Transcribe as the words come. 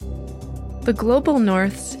The global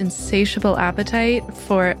north's insatiable appetite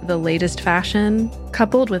for the latest fashion,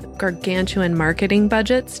 coupled with gargantuan marketing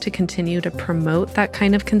budgets to continue to promote that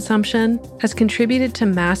kind of consumption, has contributed to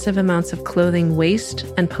massive amounts of clothing waste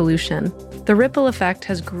and pollution. The ripple effect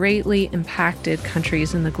has greatly impacted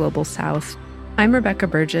countries in the global south. I'm Rebecca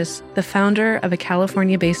Burgess, the founder of a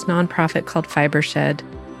California-based nonprofit called Fibershed.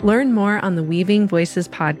 Learn more on the Weaving Voices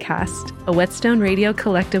podcast, a Whetstone Radio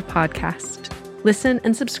Collective podcast. Listen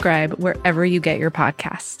and subscribe wherever you get your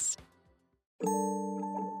podcasts.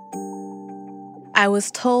 I was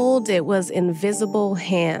told it was invisible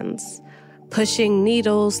hands, pushing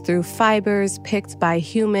needles through fibers picked by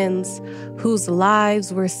humans whose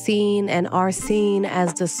lives were seen and are seen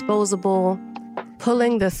as disposable,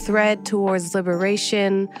 pulling the thread towards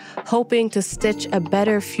liberation, hoping to stitch a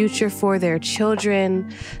better future for their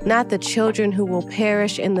children, not the children who will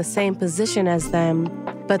perish in the same position as them,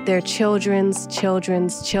 but their children's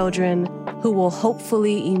children's children who will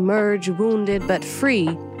hopefully emerge wounded but free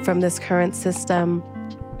from this current system.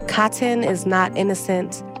 Cotton is not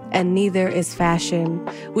innocent, and neither is fashion.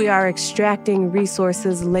 We are extracting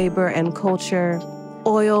resources, labor, and culture.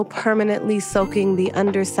 Oil permanently soaking the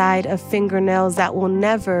underside of fingernails that will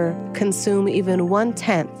never consume even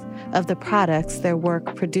 1/10 of the products their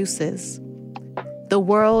work produces. The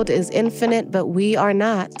world is infinite, but we are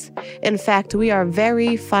not. In fact, we are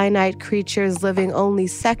very finite creatures living only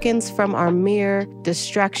seconds from our mere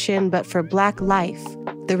destruction, but for Black life,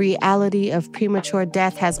 the reality of premature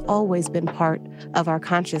death has always been part of our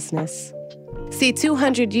consciousness. See,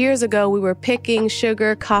 200 years ago, we were picking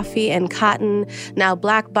sugar, coffee, and cotton. Now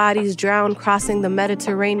Black bodies drown crossing the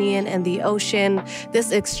Mediterranean and the ocean.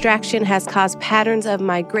 This extraction has caused patterns of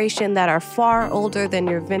migration that are far older than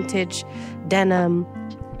your vintage denim.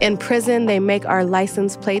 In prison, they make our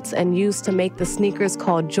license plates and use to make the sneakers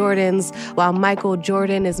called Jordans. While Michael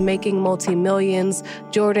Jordan is making multi-millions,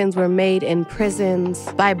 Jordans were made in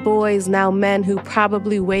prisons by boys, now men, who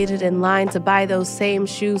probably waited in line to buy those same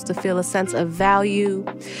shoes to feel a sense of value.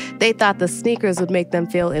 They thought the sneakers would make them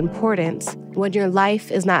feel important. When your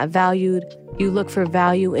life is not valued, you look for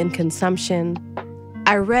value in consumption.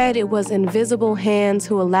 I read it was invisible hands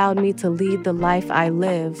who allowed me to lead the life I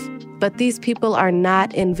live. But these people are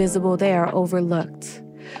not invisible, they are overlooked.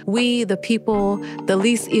 We, the people, the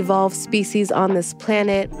least evolved species on this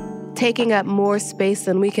planet, taking up more space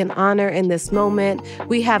than we can honor in this moment,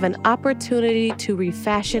 we have an opportunity to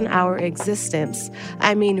refashion our existence.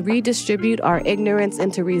 I mean, redistribute our ignorance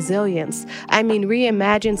into resilience. I mean,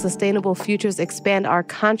 reimagine sustainable futures, expand our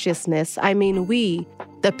consciousness. I mean, we,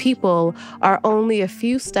 the people, are only a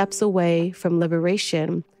few steps away from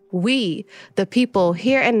liberation. We, the people,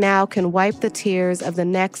 here and now can wipe the tears of the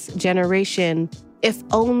next generation. If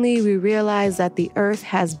only we realize that the earth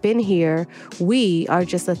has been here, we are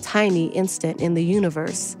just a tiny instant in the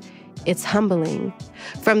universe. It's humbling.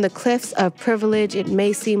 From the cliffs of privilege, it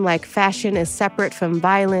may seem like fashion is separate from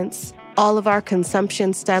violence. All of our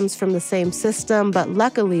consumption stems from the same system, but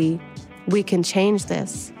luckily, we can change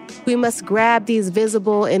this. We must grab these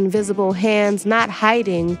visible, invisible hands, not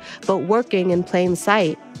hiding, but working in plain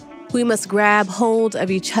sight. We must grab hold of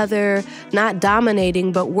each other, not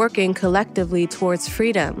dominating, but working collectively towards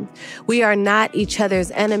freedom. We are not each other's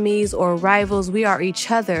enemies or rivals. We are each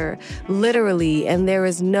other, literally, and there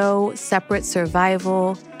is no separate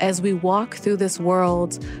survival. As we walk through this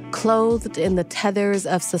world, clothed in the tethers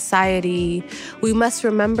of society, we must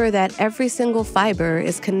remember that every single fiber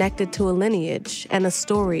is connected to a lineage and a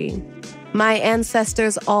story. My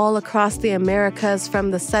ancestors all across the Americas,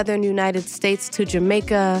 from the southern United States to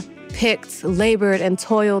Jamaica, picked, labored, and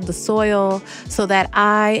toiled the soil so that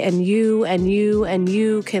I and you and you and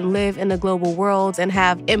you can live in a global world and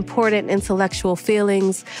have important intellectual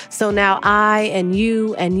feelings. So now I and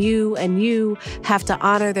you and you and you have to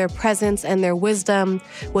honor their presence and their wisdom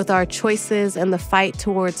with our choices and the fight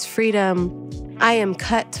towards freedom. I am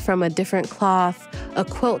cut from a different cloth, a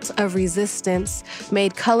quilt of resistance,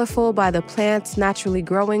 made colorful by the plants naturally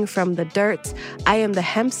growing from the dirt. I am the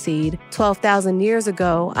hemp seed 12,000 years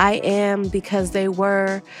ago. I am because they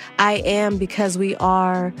were. I am because we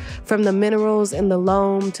are. From the minerals in the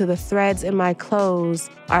loam to the threads in my clothes,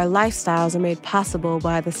 our lifestyles are made possible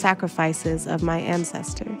by the sacrifices of my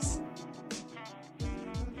ancestors.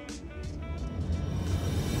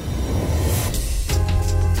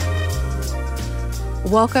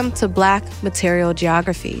 Welcome to Black Material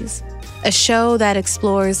Geographies, a show that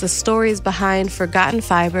explores the stories behind forgotten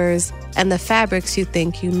fibers and the fabrics you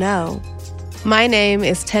think you know. My name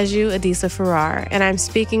is Teju Adisa Farrar, and I'm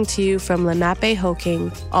speaking to you from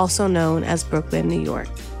Lenape-Hoking, also known as Brooklyn, New York. .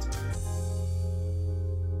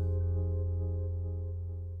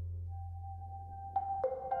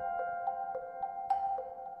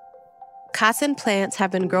 cotton plants have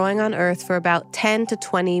been growing on Earth for about 10 to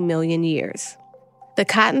 20 million years. The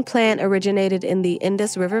cotton plant originated in the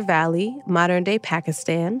Indus River Valley, modern-day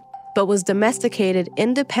Pakistan, but was domesticated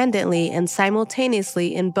independently and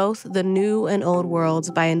simultaneously in both the New and Old Worlds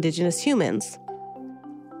by indigenous humans.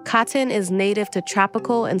 Cotton is native to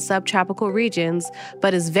tropical and subtropical regions,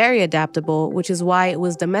 but is very adaptable, which is why it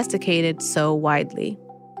was domesticated so widely.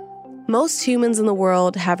 Most humans in the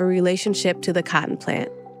world have a relationship to the cotton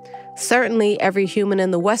plant. Certainly, every human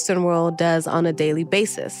in the Western world does on a daily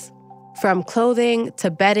basis. From clothing to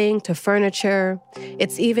bedding to furniture,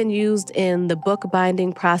 it's even used in the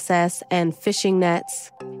bookbinding process and fishing nets.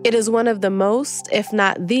 It is one of the most, if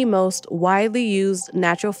not the most, widely used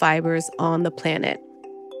natural fibers on the planet.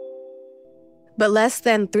 But less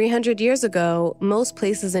than 300 years ago, most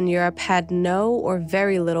places in Europe had no or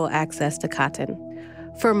very little access to cotton.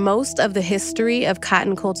 For most of the history of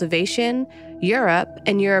cotton cultivation, Europe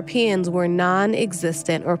and Europeans were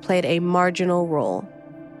non-existent or played a marginal role.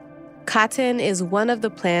 Cotton is one of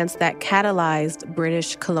the plants that catalyzed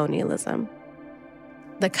British colonialism.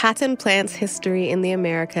 The cotton plant's history in the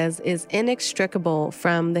Americas is inextricable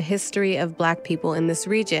from the history of Black people in this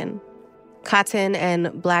region. Cotton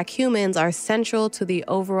and Black humans are central to the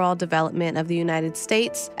overall development of the United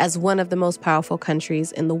States as one of the most powerful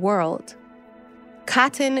countries in the world.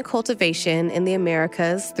 Cotton cultivation in the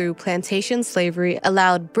Americas through plantation slavery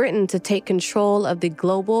allowed Britain to take control of the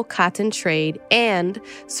global cotton trade and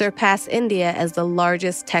surpass India as the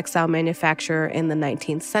largest textile manufacturer in the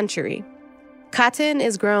 19th century. Cotton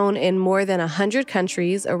is grown in more than 100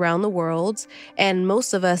 countries around the world, and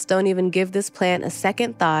most of us don't even give this plant a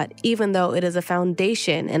second thought, even though it is a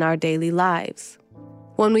foundation in our daily lives.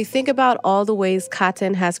 When we think about all the ways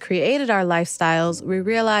cotton has created our lifestyles, we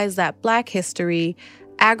realize that Black history,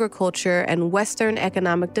 agriculture, and Western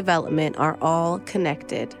economic development are all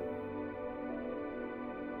connected.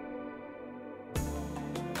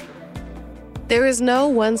 There is no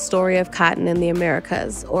one story of cotton in the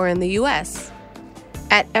Americas or in the U.S.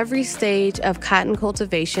 At every stage of cotton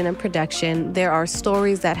cultivation and production, there are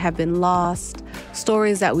stories that have been lost,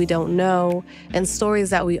 stories that we don't know, and stories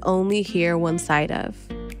that we only hear one side of.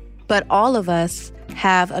 But all of us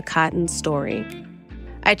have a cotton story.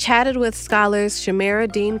 I chatted with scholars Shamira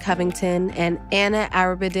Dean Covington and Anna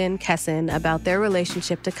Arabidin Kessin about their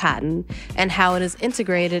relationship to cotton and how it is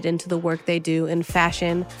integrated into the work they do in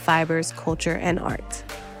fashion, fibers, culture, and art.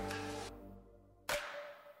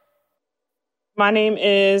 My name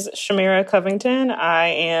is Shamira Covington. I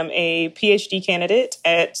am a PhD candidate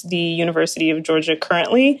at the University of Georgia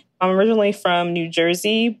currently. I'm originally from New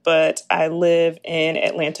Jersey, but I live in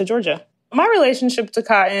Atlanta, Georgia. My relationship to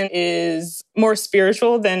cotton is more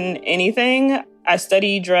spiritual than anything. I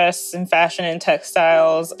study dress and fashion and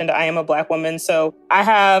textiles, and I am a Black woman, so I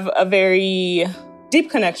have a very deep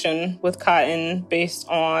connection with cotton based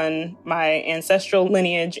on my ancestral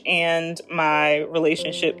lineage and my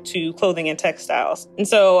relationship to clothing and textiles. And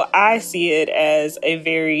so I see it as a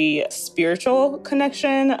very spiritual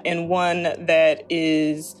connection and one that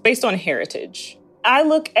is based on heritage. I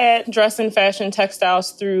look at dress and fashion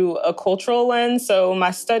textiles through a cultural lens. So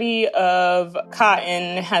my study of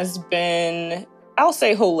cotton has been, I'll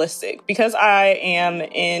say, holistic, because I am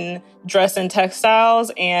in dress and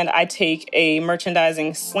textiles and I take a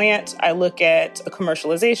merchandising slant. I look at a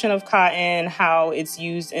commercialization of cotton, how it's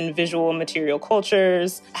used in visual material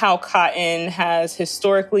cultures, how cotton has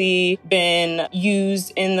historically been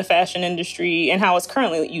used in the fashion industry, and how it's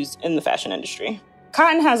currently used in the fashion industry.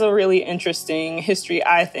 Cotton has a really interesting history,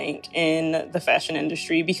 I think, in the fashion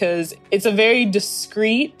industry because it's a very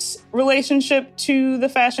discrete relationship to the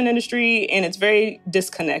fashion industry and it's very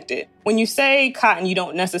disconnected. When you say cotton, you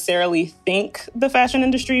don't necessarily think the fashion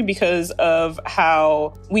industry because of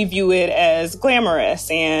how we view it as glamorous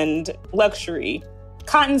and luxury.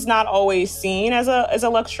 Cotton's not always seen as a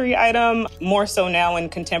luxury item, more so now in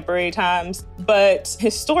contemporary times. But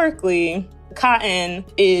historically, cotton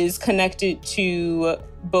is connected to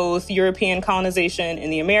both European colonization in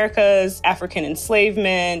the Americas, African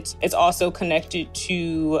enslavement. It's also connected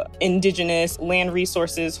to indigenous land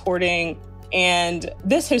resources hoarding. And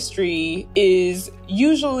this history is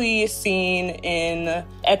usually seen in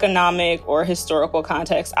economic or historical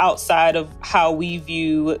context outside of how we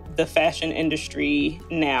view the fashion industry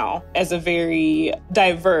now as a very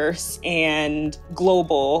diverse and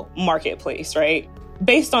global marketplace, right?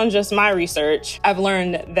 Based on just my research, I've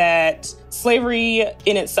learned that Slavery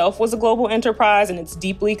in itself was a global enterprise, and it's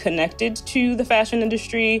deeply connected to the fashion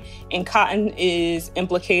industry, and cotton is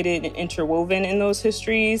implicated and interwoven in those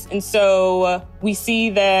histories. And so we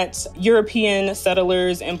see that European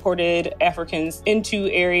settlers imported Africans into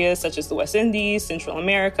areas such as the West Indies, Central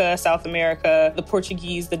America, South America. The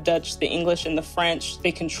Portuguese, the Dutch, the English, and the French,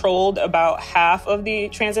 they controlled about half of the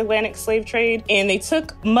transatlantic slave trade, and they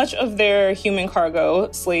took much of their human cargo,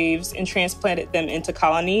 slaves, and transplanted them into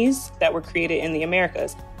colonies that were created in the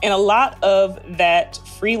Americas. And a lot of that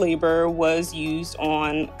free labor was used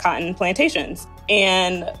on cotton plantations.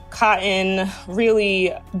 And cotton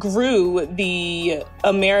really grew the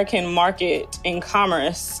American market in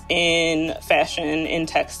commerce, in fashion, in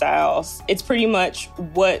textiles. It's pretty much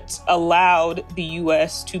what allowed the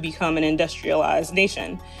U.S. to become an industrialized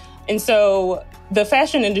nation. And so the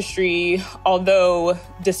fashion industry, although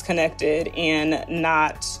disconnected and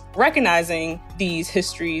not recognizing these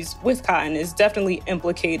histories with cotton, is definitely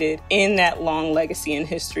implicated in that long legacy and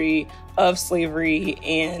history of slavery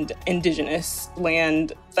and indigenous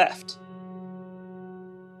land theft.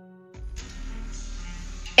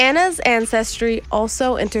 Anna's ancestry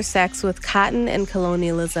also intersects with cotton and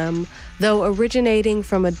colonialism, though originating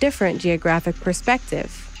from a different geographic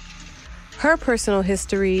perspective. Her personal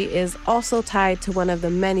history is also tied to one of the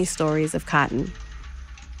many stories of cotton.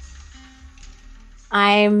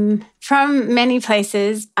 I'm from many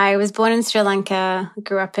places. I was born in Sri Lanka,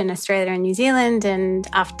 grew up in Australia and New Zealand, and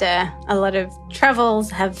after a lot of travels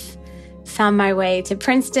have found my way to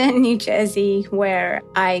Princeton, New Jersey, where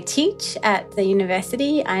I teach at the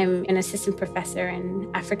university. I'm an assistant professor in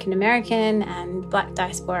African American and Black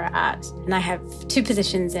diaspora art, and I have 2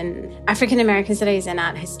 positions in African American studies and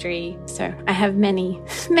art history. So I have many,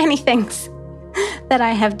 many things that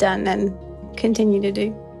I have done and continue to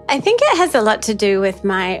do. I think it has a lot to do with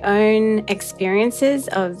my own experiences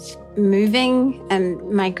of moving and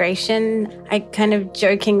migration. I kind of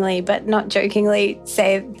jokingly, but not jokingly,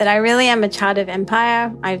 say that I really am a child of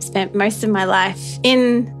empire. I've spent most of my life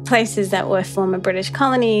in places that were former British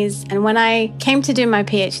colonies. And when I came to do my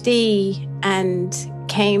PhD and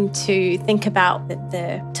came to think about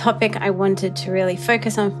the topic I wanted to really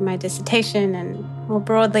focus on for my dissertation, and more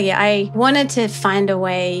broadly, I wanted to find a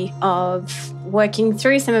way of working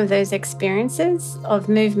through some of those experiences of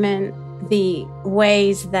movement, the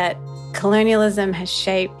ways that colonialism has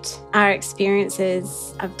shaped our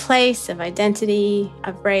experiences of place, of identity,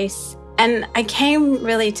 of race. And I came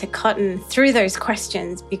really to cotton through those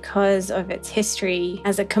questions because of its history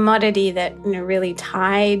as a commodity that, really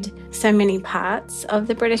tied so many parts of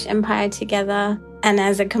the British Empire together, and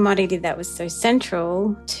as a commodity that was so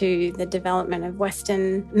central to the development of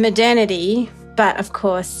Western modernity, but of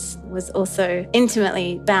course was also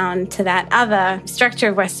intimately bound to that other structure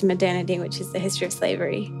of Western modernity, which is the history of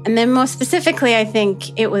slavery. And then more specifically, I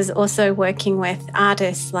think it was also working with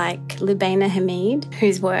artists like Lubaina Hamid,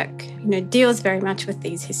 whose work, deals very much with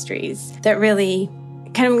these histories, that really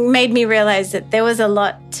kind of made me realize that there was a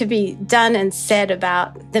lot to be done and said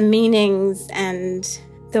about the meanings and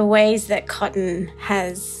the ways that cotton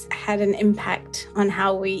has had an impact on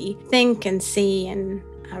how we think and see and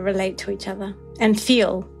relate to each other and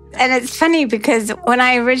feel. And it's funny because when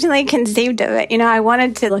I originally conceived of it, I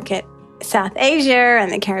wanted to look at South Asia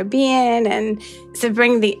and the Caribbean and to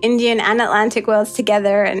bring the Indian and Atlantic worlds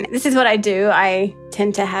together. And this is what I do. I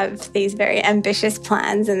tend to have these very ambitious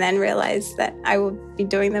plans and then realize that I will be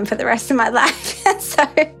doing them for the rest of my life. So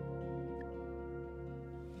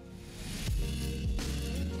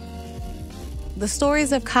the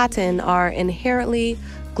stories of cotton are inherently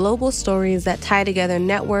global stories that tie together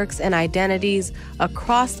networks and identities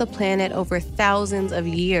across the planet over thousands of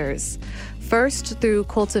years, first through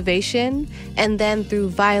cultivation and then through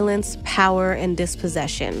violence, power, and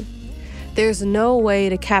dispossession. There's no way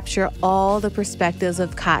to capture all the perspectives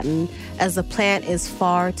of cotton, as the plant is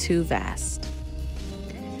far too vast.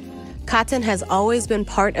 Cotton has always been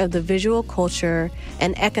part of the visual culture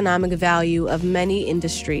and economic value of many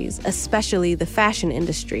industries, especially the fashion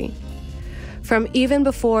industry. From even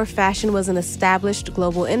before fashion was an established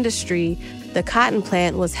global industry, the cotton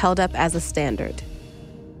plant was held up as a standard.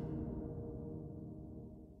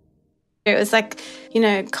 It was like,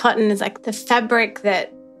 cotton is like the fabric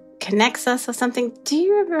that connects us or something. Do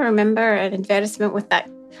you ever remember an advertisement with that?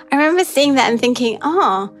 I remember seeing that and thinking,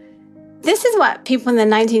 this is what people in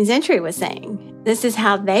the 19th century were saying. This is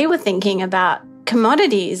how they were thinking about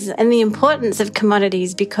commodities and the importance of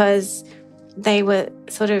commodities, because they were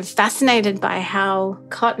sort of fascinated by how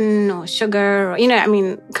cotton or sugar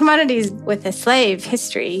or, commodities with a slave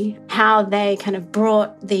history, how they kind of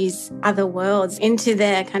brought these other worlds into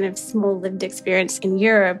their kind of small lived experience in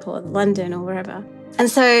Europe or London or wherever. And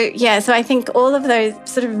so I think all of those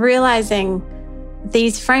sort of realizing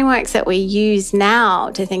these frameworks that we use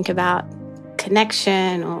now to think about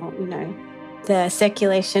connection or, the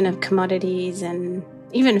circulation of commodities and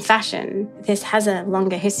even fashion, this has a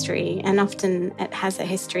longer history, and often it has a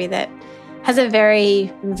history that has a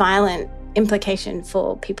very violent implication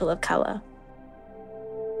for people of color.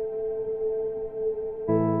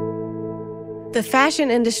 The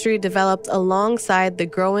fashion industry developed alongside the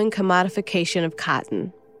growing commodification of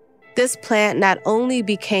cotton. This plant not only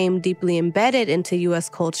became deeply embedded into U.S.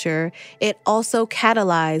 culture, it also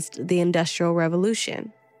catalyzed the Industrial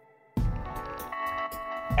Revolution.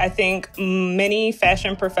 I think many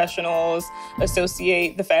fashion professionals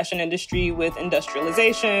associate the fashion industry with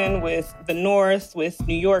industrialization, with the North, with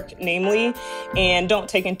New York, namely, and don't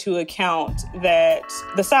take into account that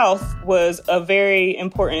the South was a very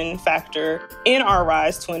important factor in our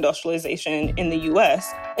rise to industrialization in the U.S.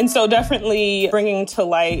 And so definitely bringing to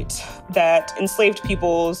light that enslaved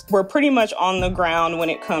peoples were pretty much on the ground when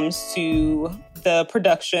it comes to the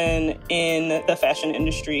production in the fashion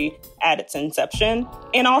industry at its inception.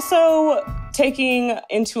 And also taking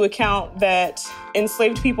into account that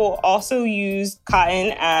enslaved people also used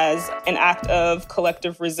cotton as an act of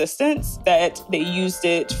collective resistance, that they used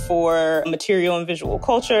it for material and visual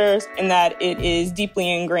cultures, and that it is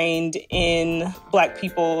deeply ingrained in Black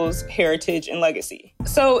people's heritage and legacy.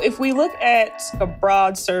 So if we look at a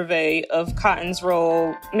broad survey of cotton's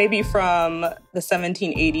role, maybe from the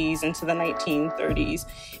 1780s into the 1930s,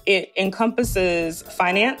 it encompasses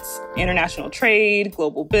finance, international trade,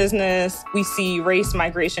 global business. We see race,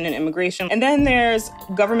 migration, and immigration. And then there's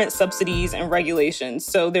government subsidies and regulations.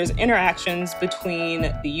 So there's interactions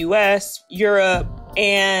between the US, Europe,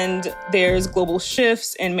 and there's global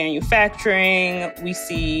shifts in manufacturing. We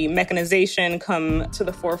see mechanization come to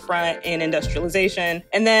the forefront in industrialization.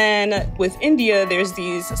 And then with India, there's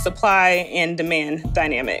these supply and demand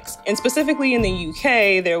dynamics. And specifically in the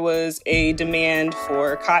UK, there was a demand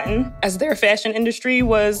for cotton as their fashion industry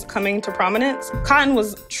was coming to prominence. Cotton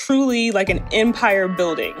was truly like an empire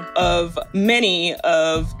building of many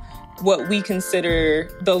of what we consider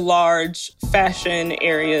the large fashion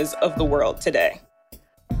areas of the world today.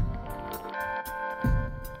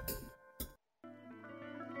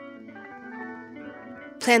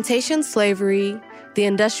 Plantation slavery, the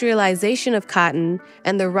industrialization of cotton,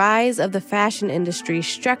 and the rise of the fashion industry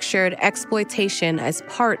structured exploitation as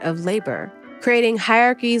part of labor. Creating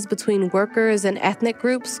hierarchies between workers and ethnic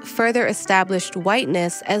groups further established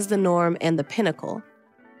whiteness as the norm and the pinnacle.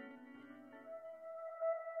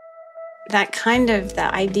 That kind of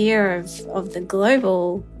the idea of the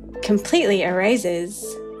global completely erases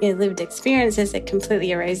lived experiences. It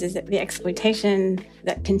completely erases the exploitation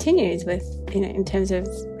that continues with, in terms of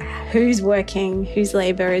who's working, whose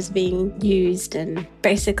labor is being used and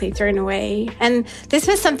basically thrown away. And this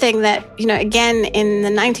was something that, again, in the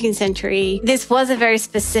 19th century, this was a very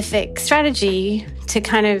specific strategy to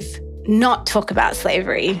kind of not talk about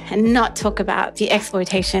slavery and not talk about the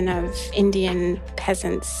exploitation of Indian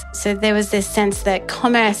peasants. So there was this sense that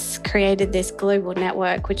commerce created this global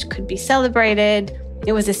network which could be celebrated.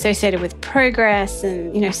 It was associated with progress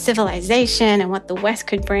and, civilization and what the West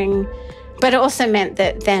could bring. But it also meant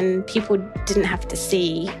that then people didn't have to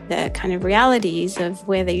see the kind of realities of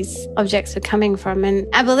where these objects were coming from. And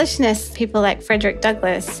abolitionists, people like Frederick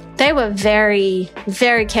Douglass, they were very,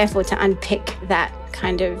 very careful to unpick that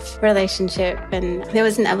kind of relationship. And there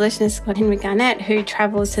was an abolitionist called Henry Garnett who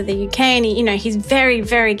travels to the UK, and he's very,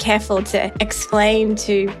 very careful to explain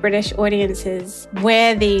to British audiences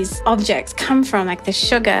where these objects come from, like the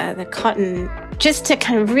sugar, the cotton, just to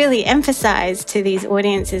kind of really emphasize to these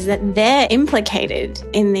audiences that they're implicated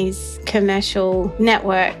in these commercial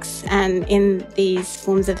networks and in these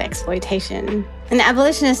forms of exploitation. And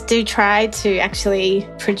abolitionists do try to actually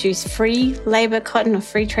produce free labor cotton or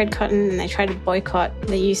free trade cotton, and they try to boycott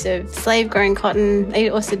the use of slave-grown cotton. They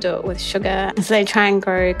also do it with sugar. So they try and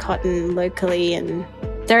grow cotton locally, and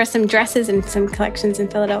there are some dresses and some collections in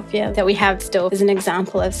Philadelphia that we have still as an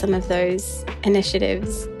example of some of those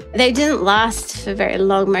initiatives. They didn't last for very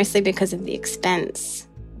long, mostly because of the expense.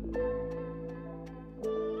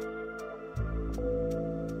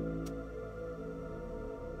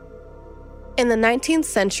 In the 19th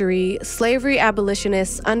century, slavery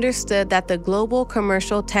abolitionists understood that the global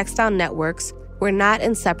commercial textile networks were not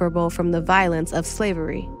inseparable from the violence of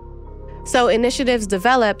slavery. So initiatives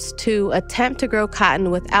developed to attempt to grow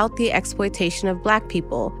cotton without the exploitation of Black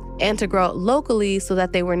people and to grow it locally so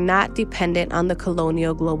that they were not dependent on the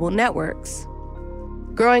colonial global networks.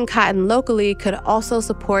 Growing cotton locally could also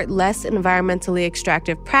support less environmentally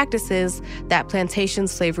extractive practices that plantation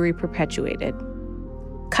slavery perpetuated.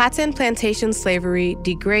 Cotton plantation slavery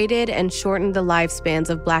degraded and shortened the lifespans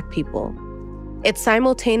of Black people. It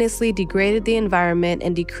simultaneously degraded the environment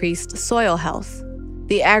and decreased soil health.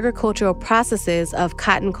 The agricultural processes of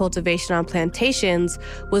cotton cultivation on plantations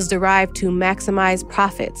was derived to maximize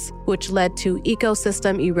profits, which led to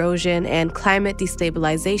ecosystem erosion and climate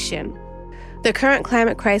destabilization. The current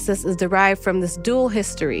climate crisis is derived from this dual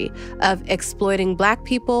history of exploiting Black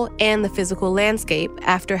people and the physical landscape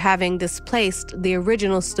after having displaced the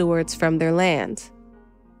original stewards from their land.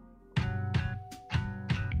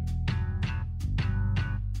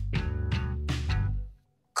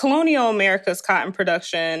 Colonial America's cotton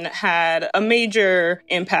production had a major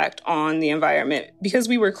impact on the environment. Because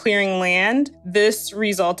we were clearing land, this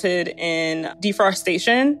resulted in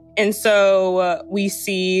deforestation. And so we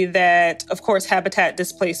see that, of course, habitat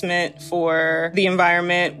displacement for the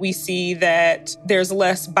environment. We see that there's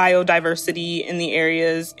less biodiversity in the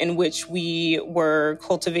areas in which we were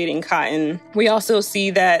cultivating cotton. We also see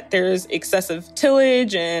that there's excessive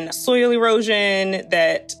tillage and soil erosion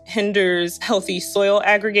that hinders healthy soil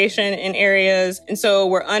aggregation in areas. And so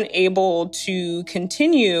we're unable to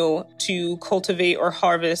continue to cultivate or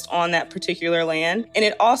harvest on that particular land. And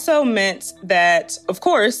it also meant that, of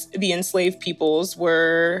course, the enslaved peoples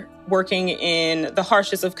were working in the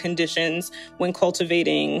harshest of conditions when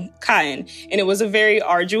cultivating cotton. And it was a very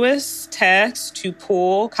arduous task to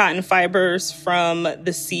pull cotton fibers from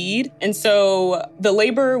the seed. And so the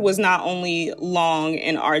labor was not only long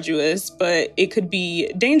and arduous, but it could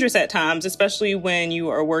be dangerous at times, especially when you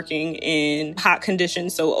are working in hot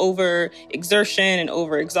conditions. So overexertion and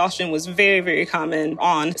overexhaustion was very, very common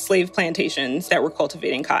on slave plantations that were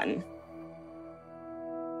cultivating cotton.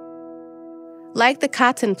 Like the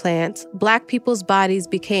cotton plant, Black people's bodies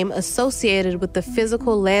became associated with the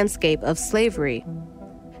physical landscape of slavery.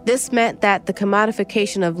 This meant that the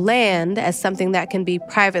commodification of land as something that can be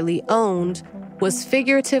privately owned was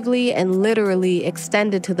figuratively and literally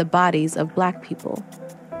extended to the bodies of Black people.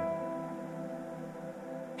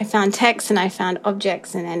 I found texts and I found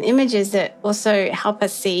objects and images that also help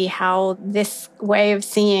us see how this way of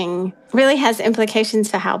seeing really has implications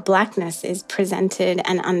for how Blackness is presented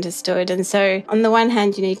and understood. And so on the one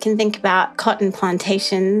hand, you can think about cotton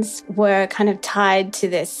plantations were kind of tied to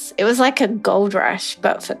this. It was like a gold rush,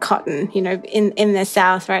 but for cotton, in the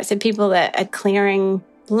South, right? So people that are clearing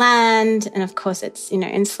land, and of course it's,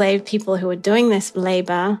 enslaved people who are doing this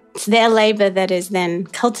labor. It's their labor that is then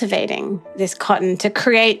cultivating this cotton to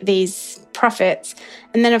create these profits.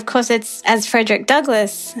 And then of course it's, as Frederick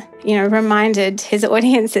Douglass, reminded his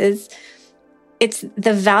audiences, it's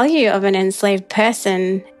the value of an enslaved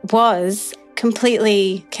person was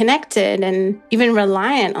completely connected and even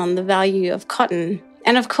reliant on the value of cotton.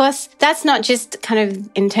 And of course, that's not just kind of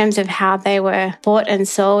in terms of how they were bought and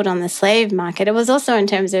sold on the slave market. It was also in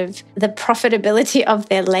terms of the profitability of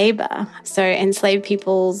their labor. So enslaved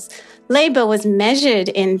people's labor was measured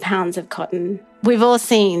in pounds of cotton. We've all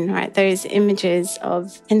seen, right, those images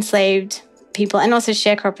of enslaved people and also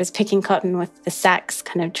sharecroppers picking cotton with the sacks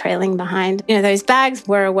kind of trailing behind. Those bags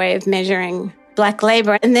were a way of measuring Black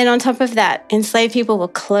labor. And then on top of that, enslaved people were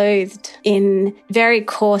clothed in very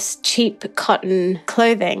coarse, cheap cotton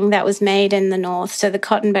clothing that was made in the North. So the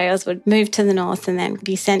cotton bales would move to the North and then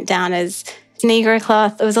be sent down as Negro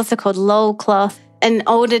cloth. It was also called Lowell cloth. An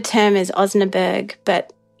older term is Osnaburg,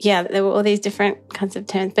 but yeah, there were all these different kinds of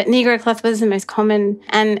terms. But Negro cloth was the most common.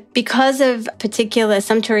 And because of particular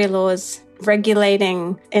sumptuary laws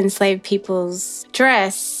regulating enslaved people's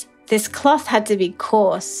dress, this cloth had to be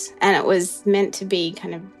coarse and it was meant to be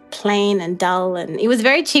kind of plain and dull, and it was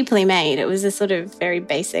very cheaply made. It was a sort of very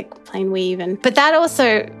basic plain weave. But that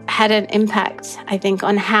also had an impact, I think,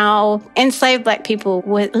 on how enslaved Black people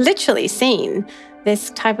were literally seen.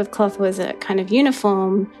 This type of cloth was a kind of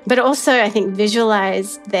uniform, but also I think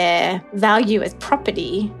visualized their value as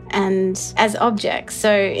property and as objects.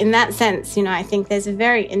 So in that sense, I think there's a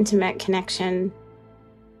very intimate connection.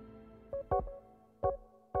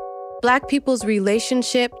 Black people's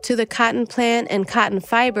relationship to the cotton plant and cotton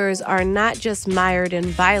fibers are not just mired in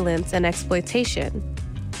violence and exploitation.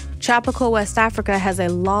 Tropical West Africa has a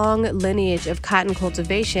long lineage of cotton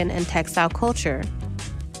cultivation and textile culture.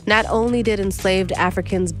 Not only did enslaved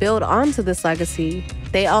Africans build onto this legacy,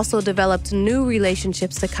 they also developed new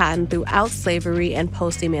relationships to cotton throughout slavery and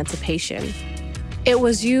post-emancipation. It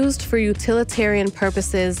was used for utilitarian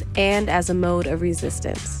purposes and as a mode of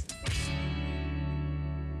resistance.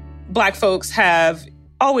 Black folks have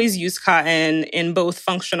always used cotton in both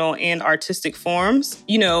functional and artistic forms.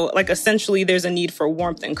 Like essentially there's a need for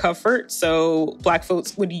warmth and comfort. So Black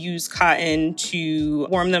folks would use cotton to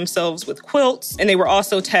warm themselves with quilts. And they were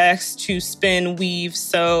also tasked to spin, weave,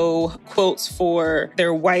 sew quilts for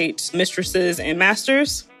their white mistresses and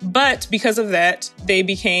masters. But because of that, they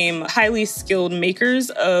became highly skilled makers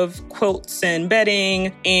of quilts and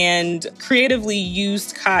bedding and creatively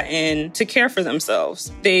used cotton to care for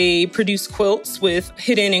themselves. They produced quilts with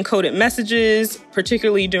hidden encoded messages,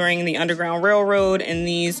 particularly during the Underground Railroad, and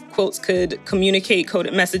these quilts could communicate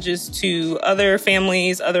coded messages to other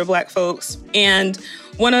families, other Black folks. And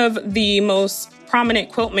one of the most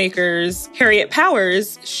prominent quilt makers, Harriet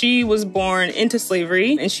Powers, she was born into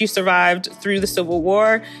slavery and she survived through the Civil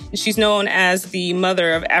War. She's known as the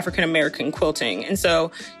mother of African-American quilting. And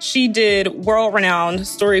so she did world-renowned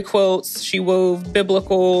story quilts. She wove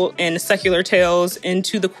biblical and secular tales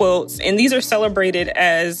into the quilts. And these are celebrated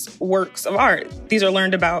as works of art. These are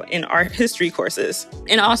learned about in art history courses.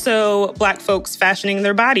 And also Black folks fashioning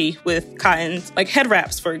their body with cotton, like head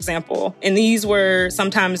wraps, for example. And these were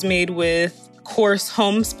sometimes made with coarse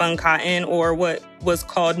homespun cotton, or what was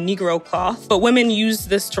called Negro cloth. But women used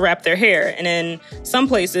this to wrap their hair. And in some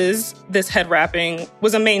places, this head wrapping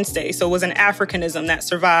was a mainstay. So it was an Africanism that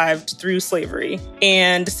survived through slavery.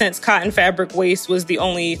 And since cotton fabric waste was the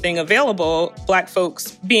only thing available, Black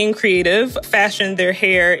folks, being creative, fashioned their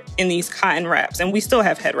hair in these cotton wraps. And we still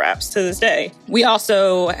have head wraps to this day. We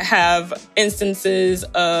also have instances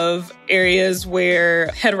of areas where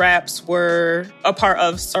head wraps were a part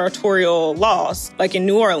of sartorial laws, like in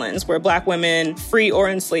New Orleans, where Black women, free or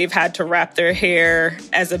enslaved, had to wrap their hair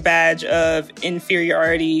as a badge of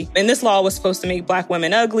inferiority. And this law was supposed to make Black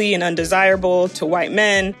women ugly and undesirable to white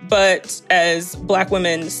men. But as Black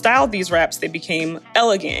women styled these wraps, they became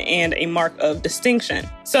elegant and a mark of distinction.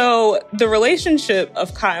 So the relationship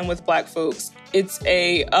of cotton with Black folks, it's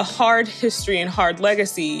a hard history and hard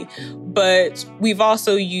legacy, but we've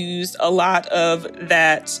also used a lot of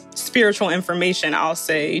that spiritual information, I'll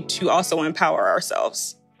say, to also empower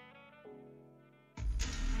ourselves.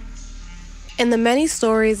 In the many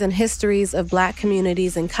stories and histories of Black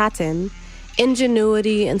communities in cotton,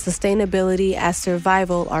 ingenuity and sustainability as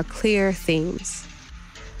survival are clear themes.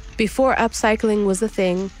 Before upcycling was a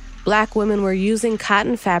thing, Black women were using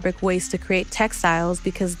cotton fabric waste to create textiles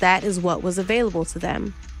because that is what was available to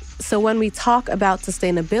them. So when we talk about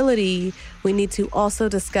sustainability, we need to also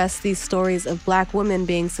discuss these stories of Black women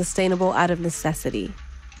being sustainable out of necessity.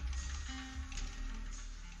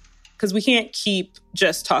 Because we can't keep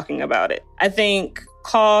just talking about it. I think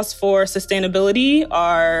calls for sustainability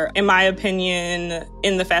are, in my opinion,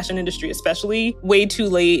 in the fashion industry especially, way too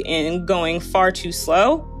late and going far too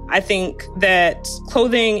slow. I think that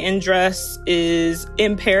clothing and dress is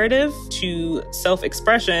imperative to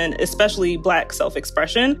self-expression, especially Black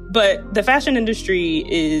self-expression. But the fashion industry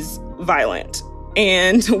is violent.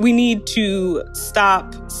 And we need to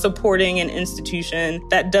stop supporting an institution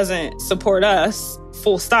that doesn't support us,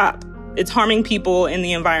 full stop. It's harming people in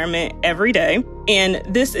the environment every day. And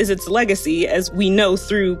this is its legacy, as we know,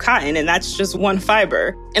 through cotton. And that's just one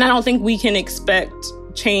fiber. And I don't think we can expect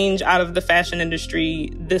change out of the fashion industry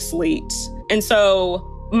this late. And so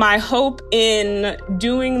my hope in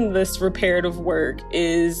doing this reparative work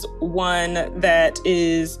is one that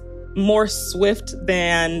is more swift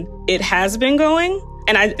than it has been going.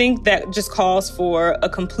 And I think that just calls for a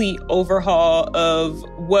complete overhaul of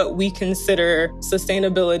what we consider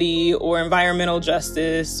sustainability or environmental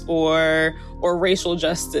justice or racial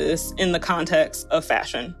justice in the context of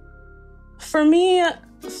fashion. For me,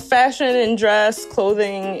 fashion and dress,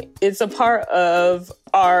 clothing, it's a part of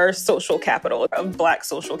our social capital, of Black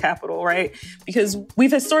social capital, right? Because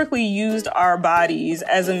we've historically used our bodies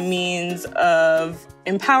as a means of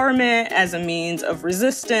empowerment, as a means of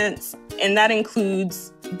resistance, and that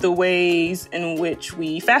includes the ways in which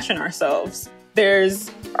we fashion ourselves. There's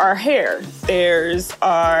our hair, there's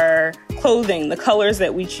our clothing, the colors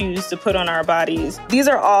that we choose to put on our bodies. These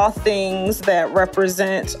are all things that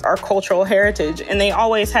represent our cultural heritage, and they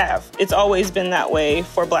always have. It's always been that way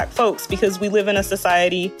for Black folks because we live in a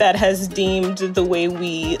society that has deemed the way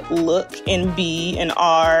we look and be and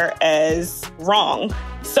are as wrong.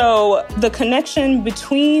 So the connection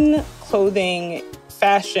between clothing,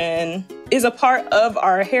 fashion, is a part of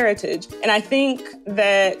our heritage. And I think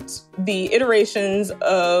that the iterations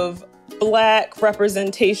of Black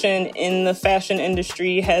representation in the fashion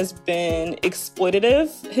industry has been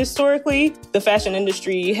exploitative historically. The fashion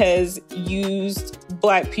industry has used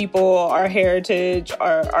Black people, our heritage,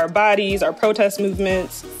 our bodies, our protest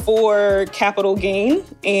movements for capital gain.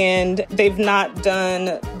 And they've not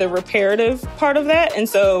done the reparative part of that. And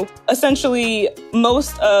so essentially,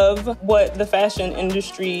 most of what the fashion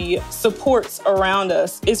industry supports around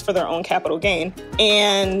us is for their own capital gain.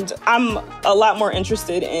 And I'm a lot more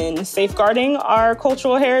interested in safeguarding our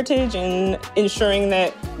cultural heritage and ensuring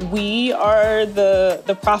that we are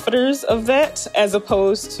the profiters of that, as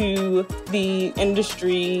opposed to the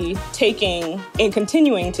industry taking and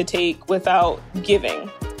continuing to take without giving.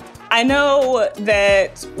 I know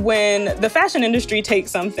that when the fashion industry takes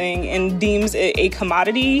something and deems it a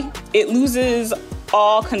commodity, it loses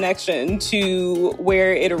all connection to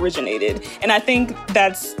where it originated. And I think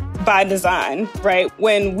that's by design, right?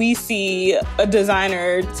 When we see a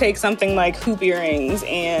designer take something like hoop earrings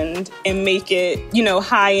and make it,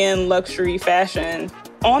 high-end luxury fashion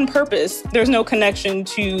on purpose, there's no connection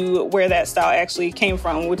to where that style actually came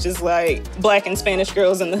from, which is like Black and Spanish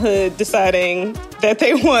girls in the hood deciding that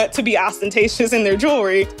they want to be ostentatious in their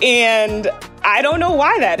jewelry. And I don't know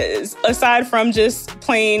why that is, aside from just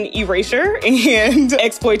plain erasure and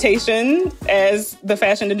exploitation, as the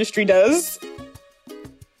fashion industry does.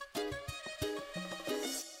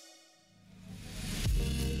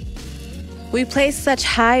 We place such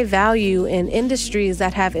high value in industries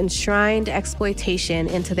that have enshrined exploitation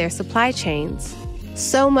into their supply chains.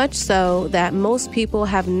 So much so that most people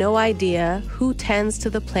have no idea who tends to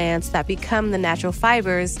the plants that become the natural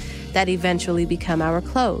fibers that eventually become our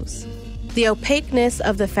clothes. The opaqueness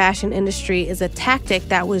of the fashion industry is a tactic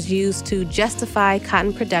that was used to justify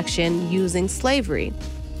cotton production using slavery.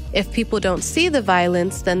 If people don't see the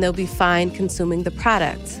violence, then they'll be fine consuming the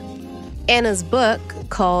product. Anna's book,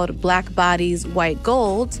 called Black Bodies, White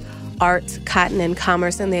Gold, Art, Cotton, and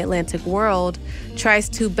Commerce in the Atlantic World, tries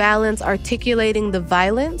to balance articulating the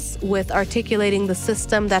violence with articulating the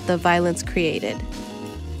system that the violence created.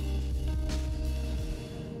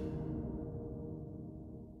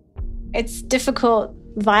 It's difficult,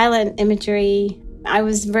 violent imagery. I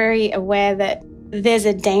was very aware that there's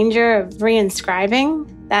a danger of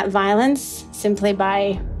reinscribing that violence simply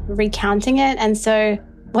by recounting it. And so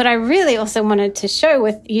what I really also wanted to show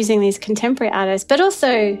with using these contemporary artists, but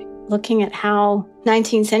also looking at how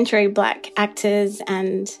 19th century Black actors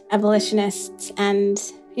and abolitionists and,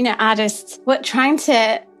 artists were trying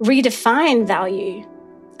to redefine value.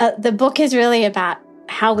 The book is really about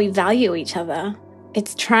how we value each other.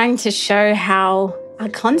 It's trying to show how our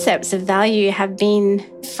concepts of value have been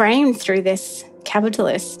framed through this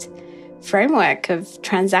capitalist framework of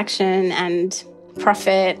transaction and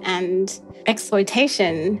profit and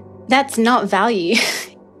exploitation. That's not value.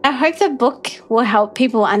 I hope the book will help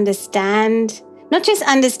people understand, not just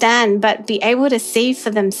understand, but be able to see for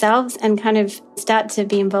themselves and kind of start to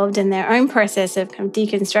be involved in their own process of kind of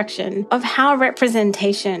deconstruction of how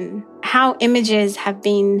representation, how images have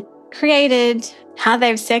been created, how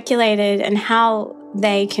they've circulated, and how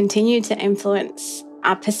they continue to influence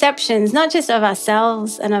our perceptions, not just of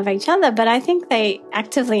ourselves and of each other, but I think they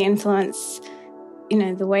actively influence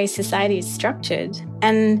the way society is structured.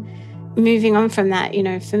 And moving on from that,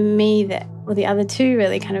 for me, the other two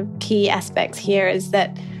really kind of key aspects here is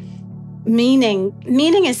that meaning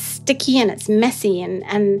is sticky and it's messy.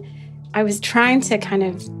 And I was trying to kind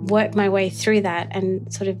of work my way through that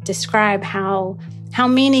and sort of describe how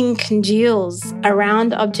meaning congeals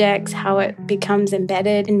around objects, how it becomes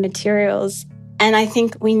embedded in materials. And I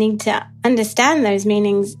think we need to understand those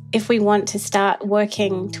meanings if we want to start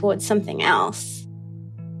working towards something else.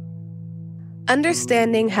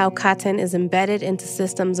 Understanding how cotton is embedded into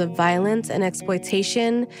systems of violence and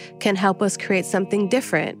exploitation can help us create something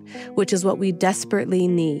different, which is what we desperately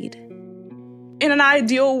need. In an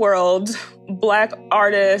ideal world, Black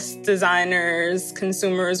artists, designers,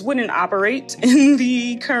 consumers wouldn't operate in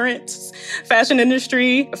the current fashion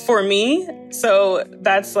industry for me. So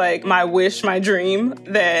that's like my wish, my dream,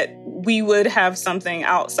 that we would have something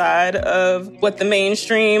outside of what the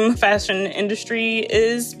mainstream fashion industry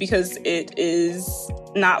is, because it is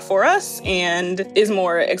not for us and is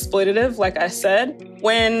more exploitative, like I said.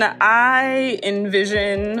 When I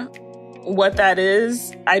envision what that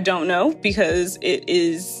is, I don't know, because it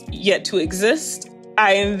is yet to exist.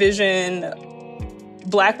 I envision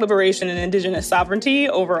Black liberation and Indigenous sovereignty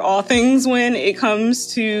over all things when it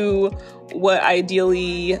comes to what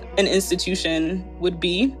ideally an institution would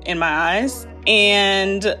be in my eyes.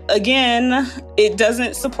 And again, it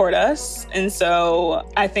doesn't support us. And so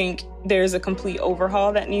I think there's a complete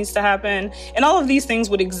overhaul that needs to happen. And all of these things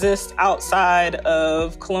would exist outside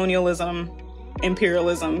of colonialism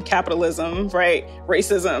imperialism, capitalism, right?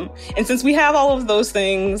 Racism. And since we have all of those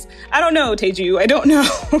things, I don't know, Teju, I don't know.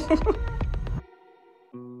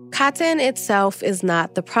 Cotton itself is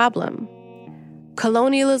not the problem.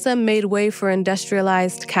 Colonialism made way for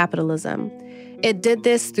industrialized capitalism. It did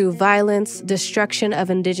this through violence, destruction of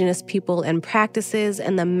indigenous people and practices,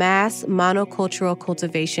 and the mass monocultural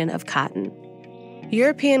cultivation of cotton.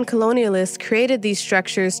 European colonialists created these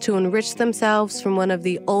structures to enrich themselves from one of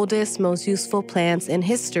the oldest, most useful plants in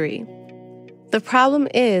history. The problem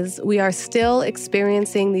is we are still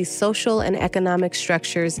experiencing these social and economic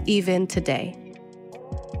structures even today.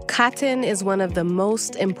 Cotton is one of the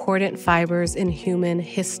most important fibers in human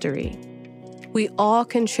history. We all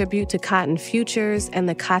contribute to cotton futures and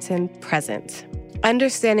the cotton present.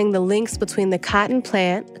 Understanding the links between the cotton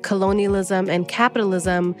plant, colonialism, and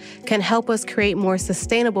capitalism can help us create more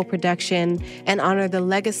sustainable production and honor the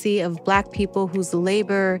legacy of Black people whose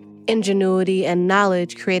labor, ingenuity, and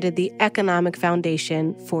knowledge created the economic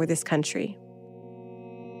foundation for this country.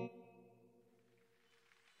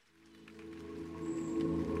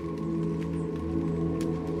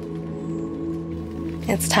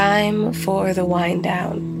 It's time for the wind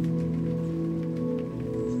down.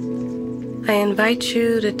 I invite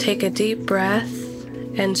you to take a deep breath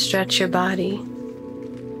and stretch your body.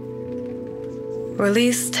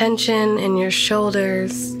 Release tension in your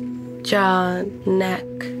shoulders, jaw, neck.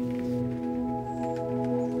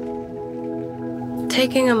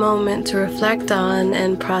 Taking a moment to reflect on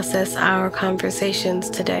and process our conversations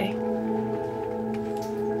today.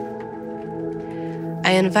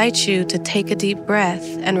 I invite you to take a deep breath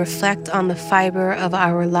and reflect on the fiber of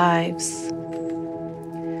our lives.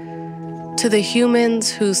 To the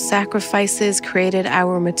humans whose sacrifices created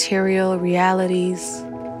our material realities,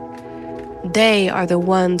 they are the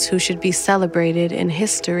ones who should be celebrated in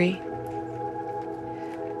history.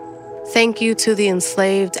 Thank you to the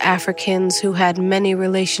enslaved Africans who had many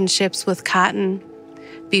relationships with cotton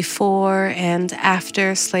before and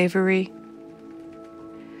after slavery.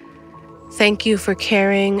 Thank you for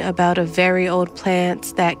caring about a very old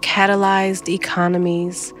plant that catalyzed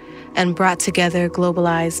economies and brought together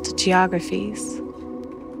globalized geographies.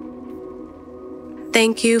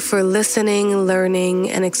 Thank you for listening, learning,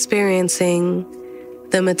 and experiencing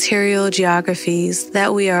the material geographies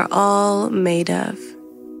that we are all made of.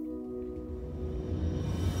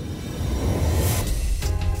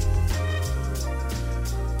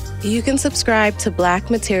 You can subscribe to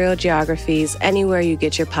Black Material Geographies anywhere you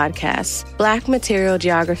get your podcasts. Black Material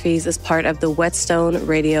Geographies is part of the Whetstone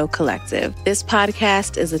Radio Collective. This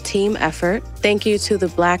podcast is a team effort. Thank you to the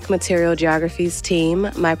Black Material Geographies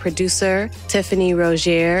team, my producer, Tiffany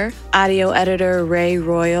Rogier, audio editor, Ray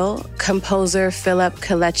Royal, composer, Philip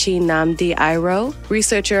Kalechi Namdi Iro,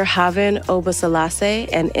 researcher, Haven Obasalase,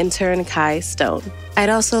 and intern, Kai Stone. I'd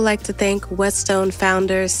also like to thank Whetstone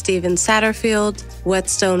founder Stephen Satterfield,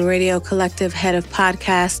 Whetstone Radio Collective head of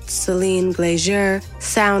podcasts Celine Glazier,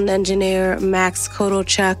 sound engineer Max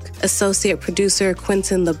Kotelchuk, associate producer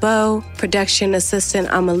Quentin LeBeau, production assistant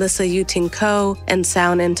Amelissa Utin-Co, and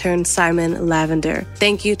sound intern Simon Lavender.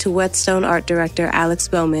 Thank you to Whetstone art director Alex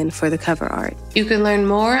Bowman for the cover art. You can learn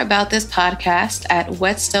more about this podcast at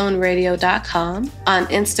whetstoneradio.com, on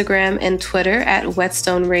Instagram and Twitter at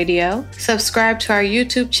Whetstone Radio. Subscribe to our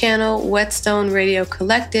YouTube channel, Whetstone Radio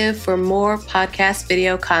Collective, for more podcast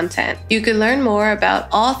video content. You can learn more about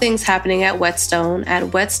all things happening at Whetstone at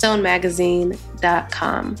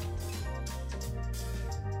whetstonemagazine.com.